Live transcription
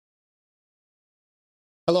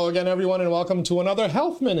Hello again, everyone, and welcome to another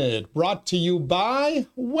Health Minute brought to you by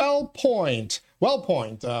Wellpoint.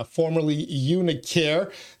 Wellpoint, formerly Unicare,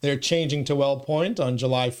 they're changing to Wellpoint on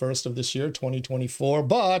July 1st of this year, 2024.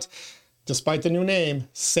 But despite the new name,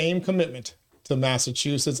 same commitment to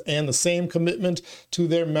Massachusetts and the same commitment to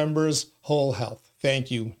their members' whole health.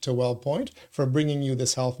 Thank you to Wellpoint for bringing you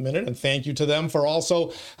this Health Minute, and thank you to them for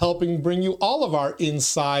also helping bring you all of our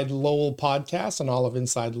Inside Lowell podcasts and all of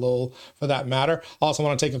Inside Lowell for that matter. Also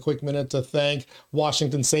want to take a quick minute to thank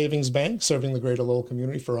Washington Savings Bank, serving the greater Lowell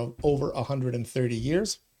community for over 130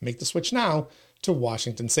 years. Make the switch now to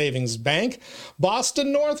Washington Savings Bank.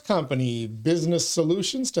 Boston North Company, business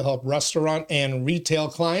solutions to help restaurant and retail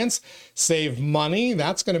clients save money.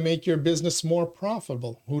 That's going to make your business more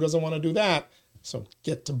profitable. Who doesn't want to do that? So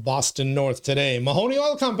get to Boston North today. Mahoney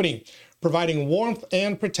Oil Company, providing warmth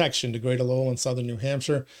and protection to Greater Lowell and Southern New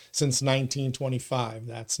Hampshire since 1925.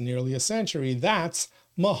 That's nearly a century. That's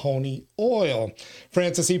Mahoney Oil.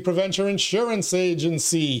 Francis E. Preventure Insurance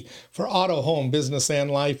Agency for auto, home, business, and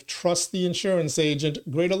life. Trust the insurance agent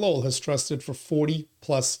Greater Lowell has trusted for 40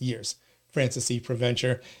 plus years. Francis E.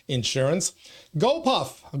 Preventure Insurance.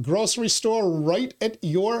 GoPuff, a grocery store right at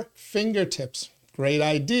your fingertips. Great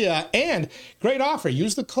idea and great offer.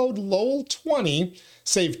 Use the code Lowell20.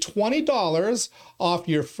 Save $20 off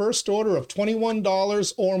your first order of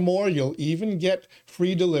 $21 or more. You'll even get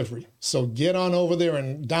free delivery. So get on over there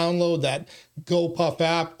and download that GoPuff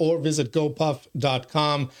app or visit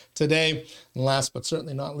gopuff.com today. And last but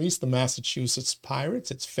certainly not least, the Massachusetts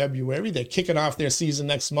Pirates. It's February. They're kicking off their season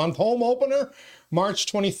next month. Home opener,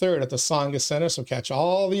 March 23rd at the Tsongas Center. So catch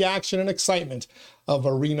all the action and excitement of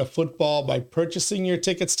arena football by purchasing your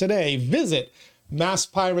tickets today. Visit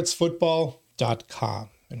masspirates.football.com.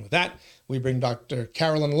 And with that, we bring Dr.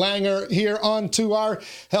 Carolyn Langer here on to our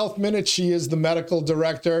Health Minute. She is the medical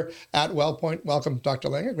director at Wellpoint. Welcome, Dr.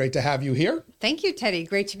 Langer. Great to have you here. Thank you, Teddy.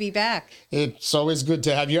 Great to be back. It's always good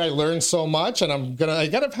to have you. I learned so much, and I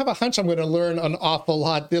gotta have a hunch I'm gonna learn an awful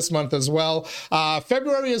lot this month as well.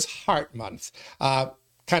 February is Heart Month.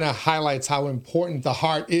 Kind of highlights how important the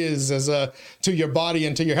heart is to your body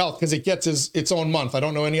and to your health, because it gets its own month. I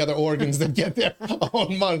don't know any other organs that get their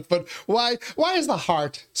own month, but why is the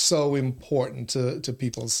heart so important to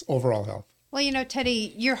people's overall health? Well, you know,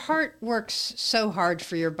 Teddy, your heart works so hard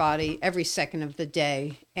for your body every second of the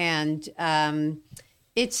day, and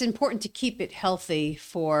it's important to keep it healthy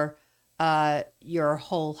for your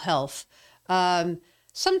whole health.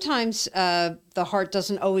 Sometimes the heart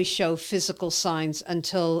doesn't always show physical signs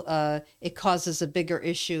until it causes a bigger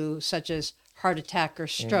issue, such as heart attack or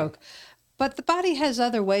stroke. But the body has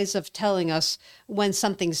other ways of telling us when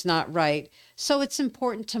something's not right. So it's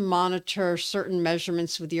important to monitor certain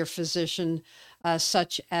measurements with your physician,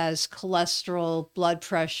 such as cholesterol, blood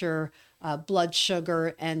pressure, blood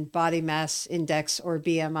sugar, and body mass index, or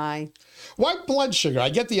BMI. Why blood sugar? I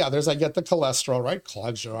get the others. I get the cholesterol, right?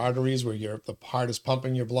 Clogs your arteries where the heart is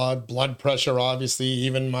pumping your blood. Blood pressure, obviously,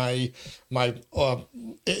 even my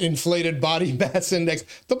inflated body mass index.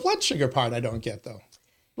 The blood sugar part I don't get, though.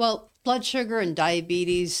 Well, blood sugar and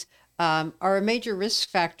diabetes are a major risk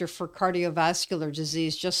factor for cardiovascular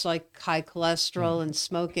disease, just like high cholesterol and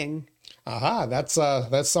smoking. Aha, that's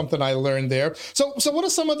something I learned there. So what are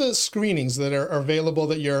some of the screenings that are available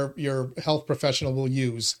that your health professional will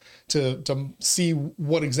use to see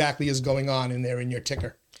what exactly is going on in your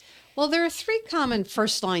ticker? Well, there are three common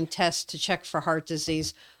first-line tests to check for heart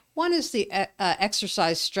disease. One is the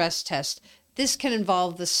exercise stress test. This can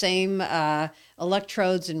involve the same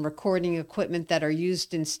electrodes and recording equipment that are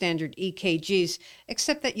used in standard EKGs,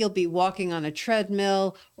 except that you'll be walking on a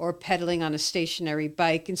treadmill or pedaling on a stationary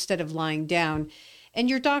bike instead of lying down. And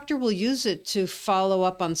your doctor will use it to follow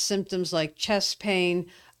up on symptoms like chest pain,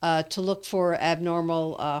 to look for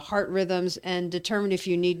abnormal heart rhythms, and determine if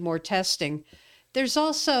you need more testing. There's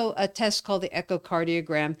also a test called the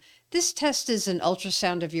echocardiogram. This test is an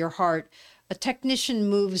ultrasound of your heart. A technician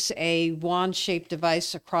moves a wand-shaped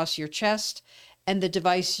device across your chest, and the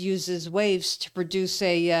device uses waves to produce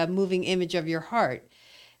a moving image of your heart.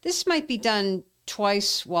 This might be done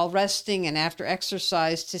twice while resting and after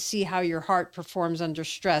exercise to see how your heart performs under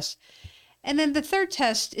stress. And then the third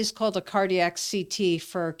test is called a cardiac CT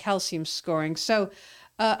for calcium scoring. So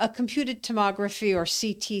a computed tomography or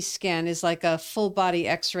CT scan is like a full-body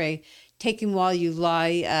X-ray taken while you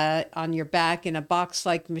lie on your back in a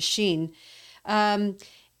box-like machine.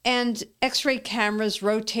 And X-ray cameras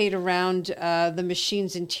rotate around the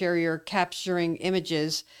machine's interior, capturing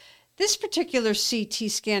images. This particular CT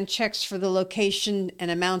scan checks for the location and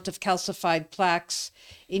amount of calcified plaques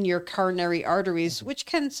in your coronary arteries, which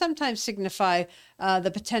can sometimes signify the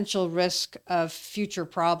potential risk of future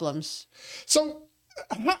problems. So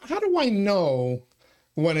how do I know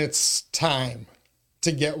when it's time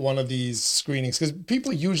to get one of these screenings? Because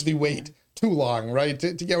people usually wait too long, right,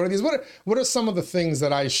 to get one of these. What are some of the things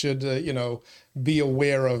that I should, be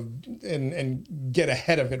aware of and get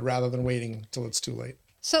ahead of it rather than waiting till it's too late?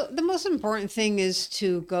 So the most important thing is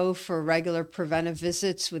to go for regular preventive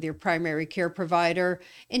visits with your primary care provider.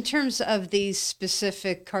 In terms of these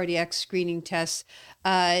specific cardiac screening tests,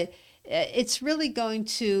 it's really going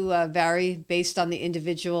to vary based on the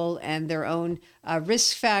individual and their own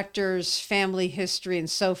risk factors, family history, and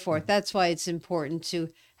so forth. That's why it's important to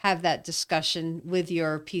have that discussion with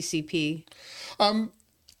your PCP.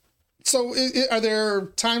 So are there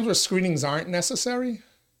times where screenings aren't necessary?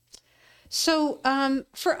 So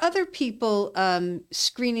for other people,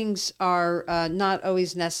 screenings are not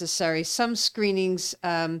always necessary. Some screenings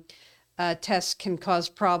tests can cause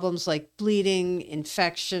problems like bleeding,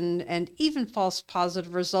 infection, and even false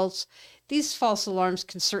positive results. These false alarms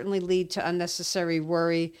can certainly lead to unnecessary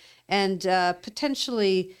worry and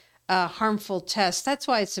potentially harmful tests. That's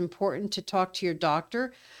why it's important to talk to your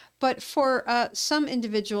doctor. But for some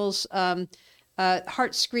individuals,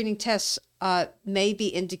 heart screening tests may be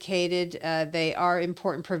indicated. They are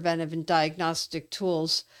important preventive and diagnostic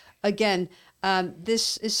tools. Again,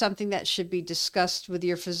 this is something that should be discussed with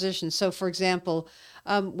your physician. So, for example,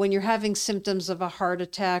 when you're having symptoms of a heart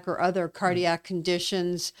attack or other cardiac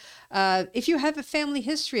conditions, if you have a family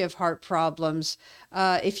history of heart problems,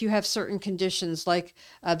 if you have certain conditions like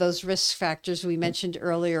those risk factors we mentioned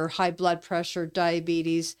earlier, high blood pressure,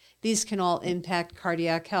 diabetes, these can all impact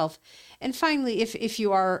cardiac health. And finally, if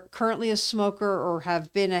you are currently a smoker or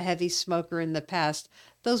have been a heavy smoker in the past,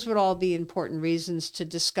 those would all be important reasons to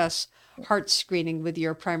discuss heart screening with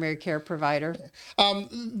your primary care provider.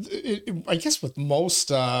 I guess with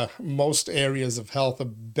most areas of health, the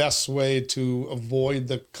best way to avoid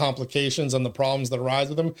the complications and the problems that arise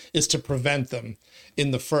with them is to prevent them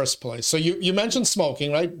in the first place. So you mentioned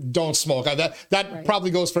smoking, right? Don't smoke. That right.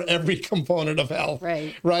 Probably goes for every component of health,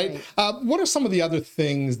 right? What are some of the other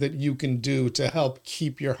things that you can do to help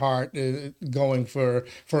keep your heart going for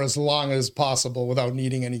as long as possible without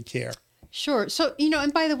needing any care? Sure. So,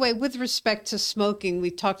 and by the way, with respect to smoking,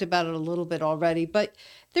 we've talked about it a little bit already, but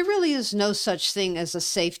there really is no such thing as a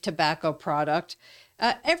safe tobacco product.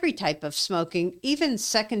 Every type of smoking, even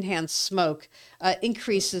secondhand smoke,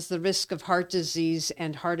 increases the risk of heart disease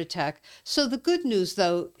and heart attack. So the good news,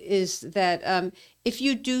 though, is that if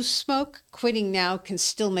you do smoke, quitting now can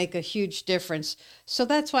still make a huge difference. So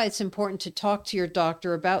that's why it's important to talk to your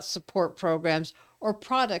doctor about support programs or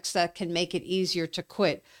products that can make it easier to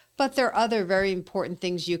quit. But there are other very important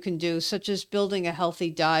things you can do, such as building a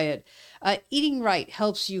healthy diet. Eating right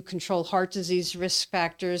helps you control heart disease risk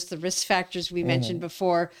factors, the risk factors we mentioned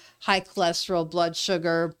before, high cholesterol, blood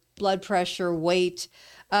sugar, blood pressure, weight.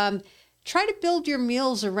 Try to build your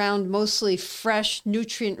meals around mostly fresh,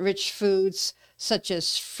 nutrient-rich foods, such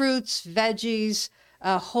as fruits, veggies,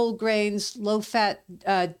 whole grains,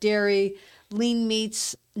 low-fat dairy, lean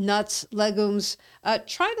meats, nuts, legumes.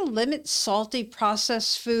 Try to limit salty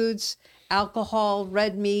processed foods, alcohol,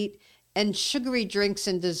 red meat, and sugary drinks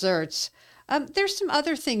and desserts. There's some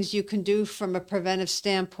other things you can do from a preventive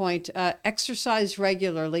standpoint. Exercise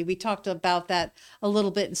regularly. We talked about that a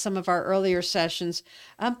little bit in some of our earlier sessions.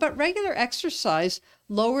 But regular exercise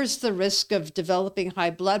lowers the risk of developing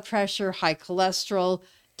high blood pressure, high cholesterol,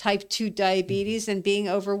 type 2 diabetes, and being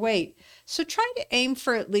overweight. So try to aim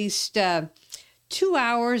for at least 2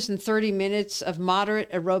 hours and 30 minutes of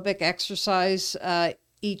moderate aerobic exercise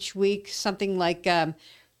each week, something like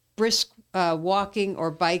brisk walking or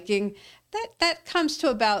biking. That comes to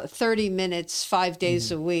about 30 minutes, 5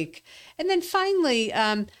 days a week. And then finally,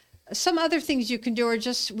 some other things you can do are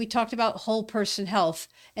we talked about whole person health,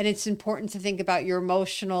 and it's important to think about your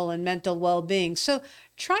emotional and mental well-being. So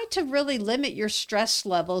try to really limit your stress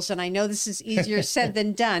levels. And I know this is easier said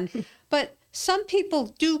than done, but some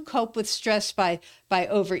people do cope with stress by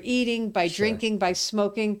overeating, by drinking, by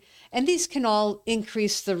smoking, and these can all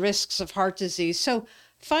increase the risks of heart disease. So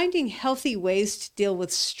finding healthy ways to deal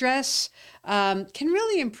with stress can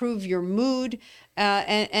really improve your mood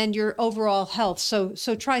and your overall health.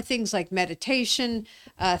 So try things like meditation,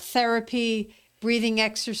 therapy, breathing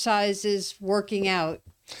exercises, working out.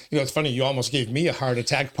 It's funny, you almost gave me a heart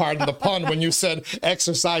attack, pardon the pun, when you said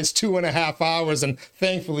exercise 2.5 hours, and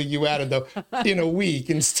thankfully you added in a week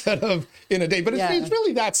instead of in a day. But it's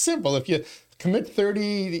really that simple. If you commit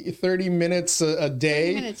 30 minutes a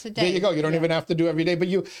day. 30 minutes a day. There you go. You don't even have to do every day. But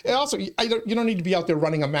you don't need to be out there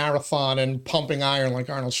running a marathon and pumping iron like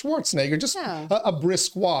Arnold Schwarzenegger. Just a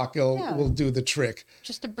brisk walk will do the trick.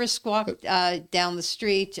 Just a brisk walk down the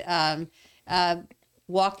street.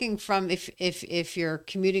 Walking from, if you're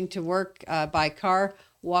commuting to work by car,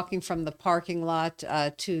 walking from the parking lot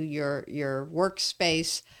to your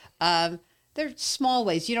workspace. They're small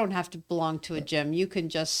ways. You don't have to belong to a gym. You can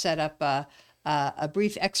just set up a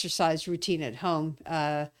brief exercise routine at home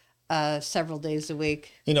several days a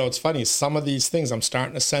week. You know, it's funny. Some of these things, I'm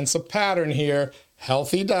starting to sense a pattern here.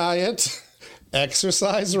 Healthy diet,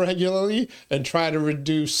 exercise regularly, and try to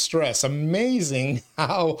reduce stress. Amazing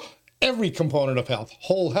how every component of health,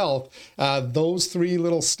 whole health, those three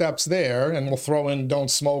little steps there, and we'll throw in don't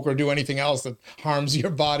smoke or do anything else that harms your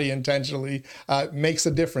body intentionally, makes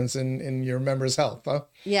a difference in your members' health. Huh?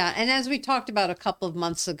 Yeah, and as we talked about a couple of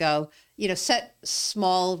months ago, set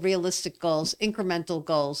small, realistic goals, incremental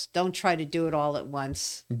goals. Don't try to do it all at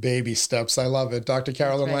once. Baby steps. I love it. Dr.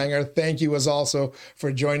 Carolyn Langer, thank you as also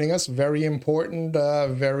for joining us. Very important,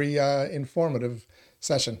 very informative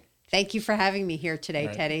session. Thank you for having me here today,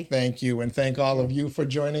 Teddy. Thank you. And thank all of you for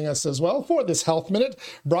joining us as well for this Health Minute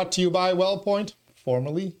brought to you by Wellpoint,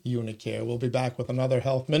 formerly Unicare. We'll be back with another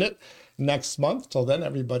Health Minute next month. Till then,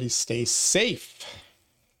 everybody stay safe.